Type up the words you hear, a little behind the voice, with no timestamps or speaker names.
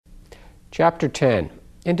Chapter 10,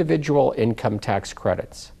 Individual Income Tax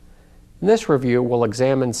Credits. In this review, we'll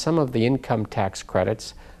examine some of the income tax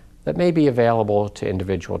credits that may be available to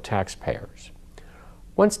individual taxpayers.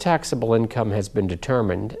 Once taxable income has been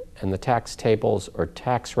determined and the tax tables or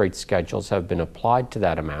tax rate schedules have been applied to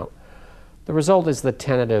that amount, the result is the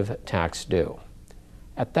tentative tax due.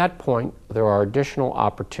 At that point, there are additional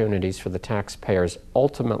opportunities for the taxpayer's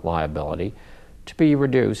ultimate liability to be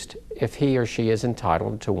reduced if he or she is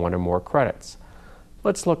entitled to one or more credits.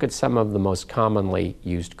 Let's look at some of the most commonly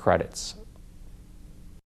used credits.